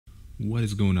What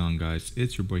is going on, guys?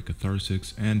 It's your boy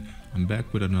Catharsis, and I'm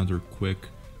back with another quick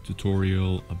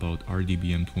tutorial about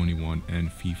RDBM21 and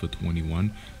FIFA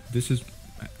 21. This is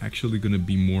actually going to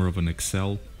be more of an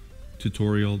Excel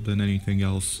tutorial than anything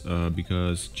else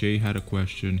because Jay had a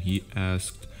question. He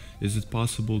asked, is it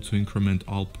possible to increment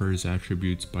all players'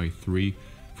 attributes by 3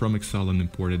 from Excel and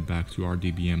import it back to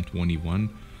RDBM21?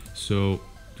 So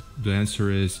the answer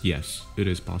is yes, it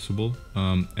is possible,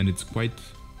 and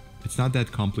it's not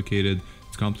that complicated.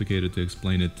 It's complicated to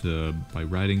explain it by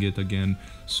writing it again,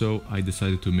 so I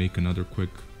decided to make another quick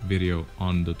video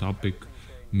on the topic.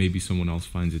 Maybe someone else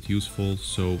finds it useful,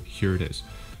 so here it is.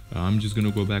 I'm just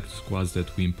gonna go back to squads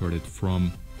that we imported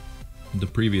from the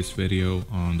previous video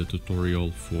on the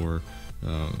tutorial for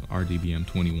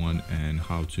RDBM21 and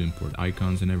how to import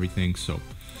icons and everything. So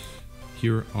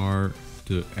here are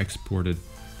the exported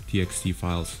TXT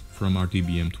files from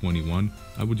RDBM21.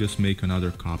 I would just make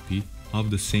another copy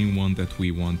of the same one that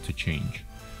we want to change.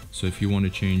 So if you want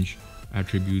to change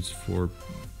attributes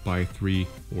by 3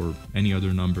 or any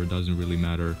other number, doesn't really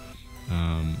matter.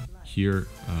 Here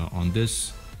on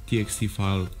this TXT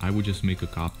file, I would just make a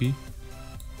copy.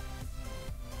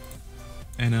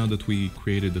 And now that we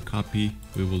created the copy,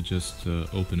 we will just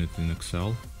open it in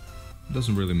Excel. It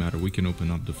doesn't really matter. We can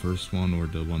open up the first one or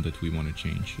the one that we want to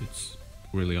change. It's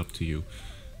really up to you.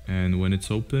 And when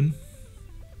it's open,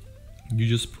 you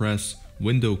just press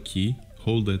window key,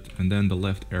 hold it, and then the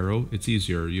left arrow. It's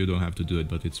easier, you don't have to do it,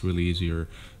 but it's really easier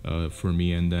for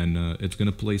me. And then it's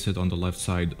gonna place it on the left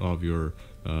side of your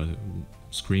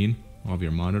screen of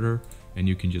your monitor, and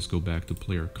you can just go back to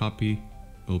player copy,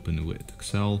 open it with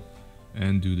Excel,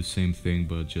 and do the same thing,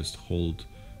 but just hold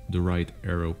the right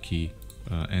arrow key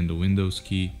and the Windows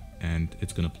key, and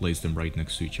it's gonna place them right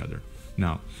next to each other.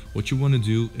 Now, what you want to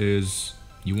do is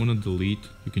you want to delete.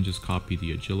 You can just copy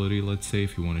the agility, let's say,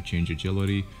 if you want to change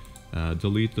agility.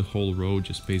 Delete the whole row,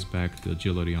 just paste back the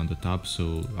agility on the top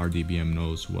so RDBM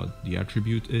knows what the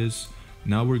attribute is.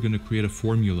 Now we're going to create a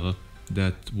formula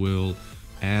that will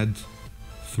add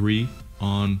 3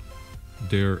 on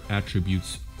their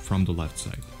attributes from the left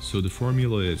side. So the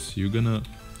formula is, you're going to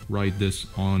write this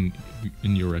in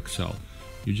your Excel.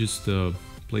 You just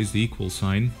place the equal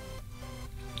sign,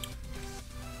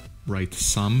 write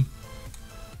sum,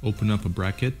 open up a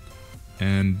bracket,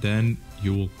 and then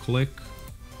you will click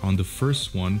on the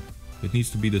first one. It needs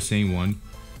to be the same one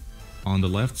on the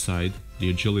left side, the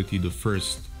agility, the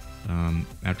first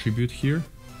attribute here,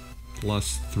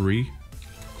 plus 3,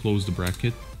 close the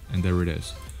bracket, and there it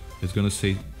is. It's gonna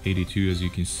say 82, as you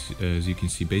can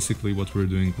see. Basically what we're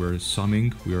doing, we're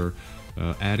summing, we're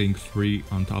adding 3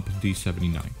 on top of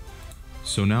D79.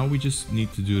 So now we just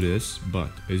need to do this, but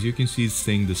as you can see, it's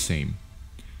staying the same.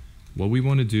 What we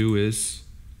want to do is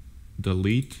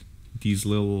delete these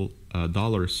little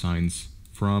dollar signs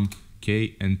from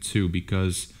K and 2,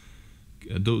 because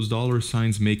those dollar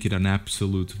signs make it an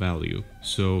absolute value.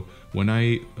 So when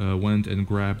I went and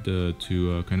grabbed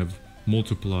to kind of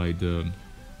multiply the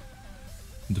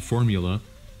formula,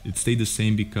 it stayed the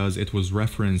same because it was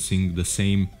referencing the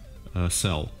same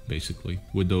cell, basically,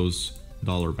 with those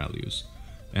dollar values.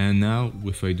 And now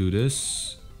if I do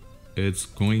this, it's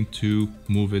going to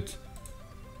move it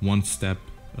one cell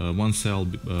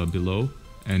below,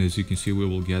 and as you can see, we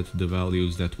will get the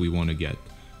values that we want to get.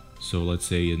 So let's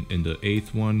say in the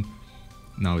 8th one,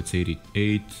 now it's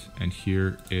 88, and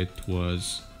here it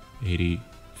was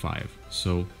 85.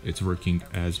 So it's working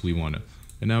as we want to.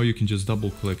 And now you can just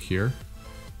double click here.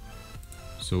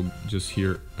 So just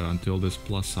here until this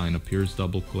plus sign appears,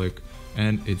 double click,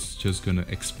 and it's just gonna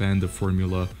expand the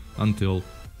formula until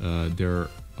there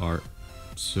are.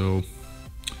 So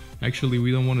actually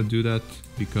we don't want to do that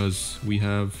because we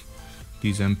have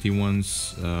these empty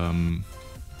ones. So I'm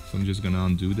just gonna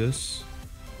undo this.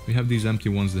 We have these empty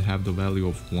ones that have the value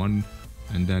of 1,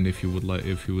 and then if you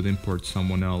would import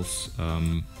someone else,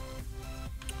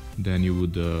 then you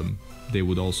would they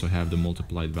would also have the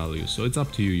multiplied value. So it's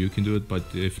up to you. You can do it, but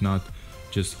if not,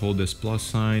 just hold this plus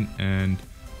sign and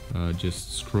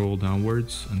just scroll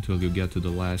downwards until you get to the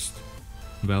last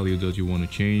value that you want to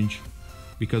change.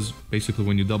 Because basically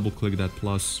when you double click that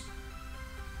plus,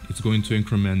 it's going to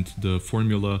increment the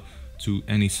formula to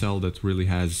any cell that really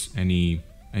has any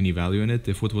value in it.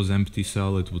 If it was empty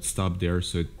cell, it would stop there,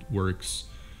 so it works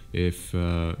if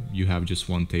you have just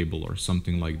one table or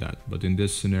something like that. But in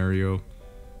this scenario,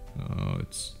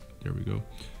 there we go.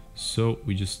 So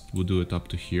we just will do it up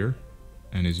to here,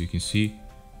 and as you can see.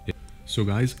 So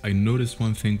guys, I noticed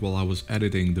one thing while I was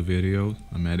editing the video.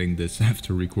 I'm adding this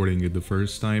after recording it the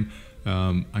first time.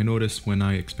 I noticed when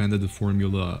I expanded the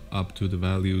formula up to the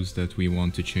values that we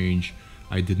want to change,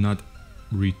 I did not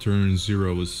return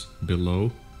zeros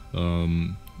below.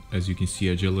 As you can see,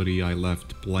 agility I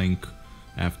left blank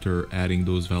after adding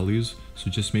those values, so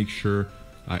just make sure.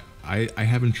 I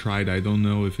haven't tried, I don't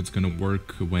know if it's gonna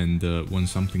work when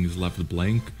something is left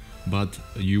blank, but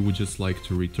you would just like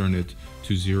to return it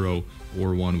to 0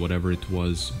 or 1, whatever it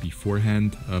was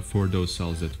beforehand, for those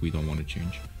cells that we don't want to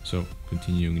change. So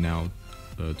continuing now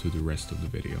to the rest of the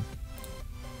video.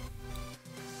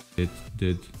 It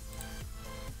did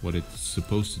what it's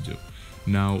supposed to do.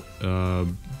 Now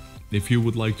if you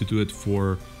would like to do it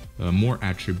for more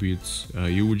attributes,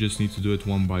 you would just need to do it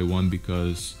one by one,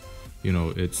 because you know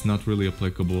it's not really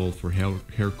applicable for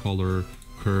hair color,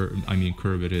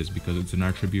 curve it is, because it's an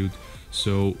attribute.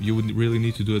 So you would really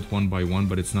need to do it one by one,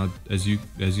 but it's not, as you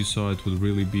saw, it would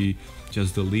really be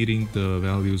just deleting the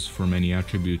values from any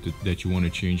attribute that you want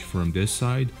to change from this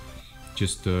side.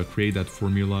 Just create that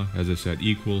formula, as I said,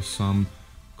 equals sum,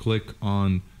 click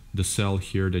on the cell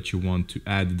here that you want to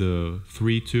add the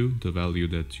 3 to, the value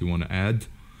that you want to add,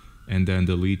 and then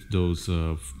delete those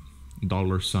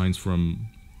dollar signs from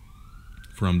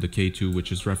the K2,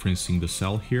 which is referencing the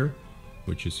cell here,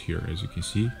 which is here, as you can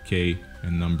see, K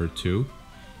and number 2.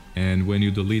 And when you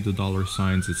delete the dollar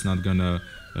signs, it's not gonna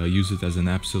use it as an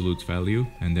absolute value,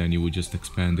 and then you would just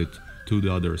expand it to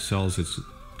the other cells.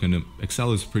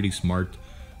 Excel is pretty smart.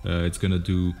 It's gonna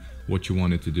do what you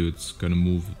want it to do. It's gonna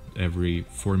move every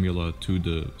formula to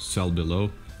the cell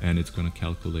below, and it's gonna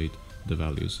calculate the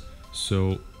values.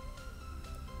 So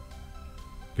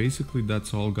basically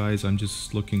that's all, guys. I'm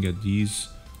just looking at these.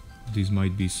 These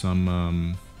might be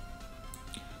some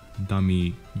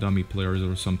dummy players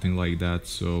or something like that.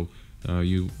 So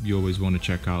you always want to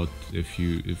check out if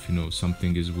you know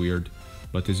something is weird.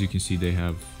 But as you can see, they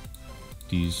have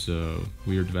these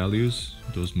weird values.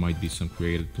 Those might be some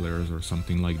created players or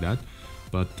something like that.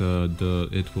 But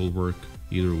it will work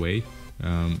either way.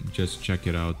 Just check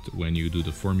it out when you do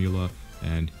the formula,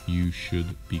 and you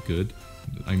should be good.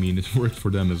 I mean, it worked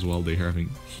for them as well. They're having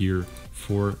here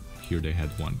 4, here they had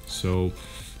 1. So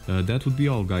that would be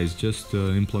all, guys. Just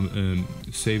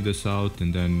save this out,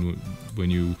 and then when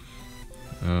you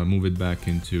move it back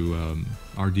into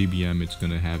RDBM, it's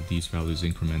gonna have these values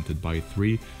incremented by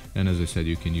 3. And as I said,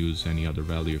 you can use any other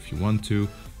value if you want to.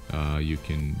 You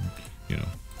can, you know,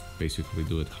 basically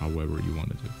do it however you want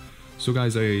to do. So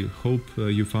guys, I hope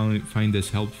you find this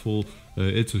helpful.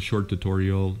 It's a short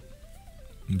tutorial,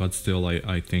 but still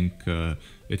I think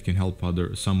it can help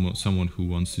someone who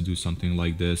wants to do something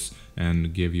like this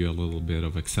and give you a little bit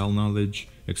of Excel knowledge.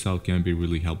 Excel can be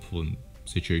really helpful in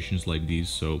situations like these,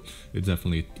 so it's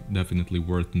definitely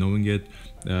worth knowing it.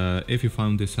 If you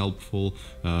found this helpful,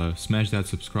 smash that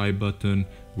subscribe button.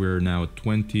 We're now at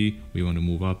 20. We want to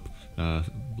move up.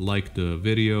 Like the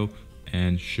video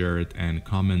and share it, and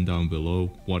comment down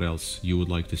below what else you would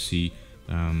like to see,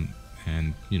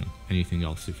 and you know, anything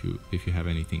else if you have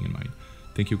anything in mind.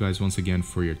 Thank you guys once again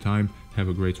for your time. Have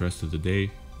a great rest of the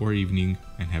day or evening,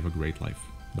 and have a great life.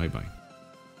 Bye bye.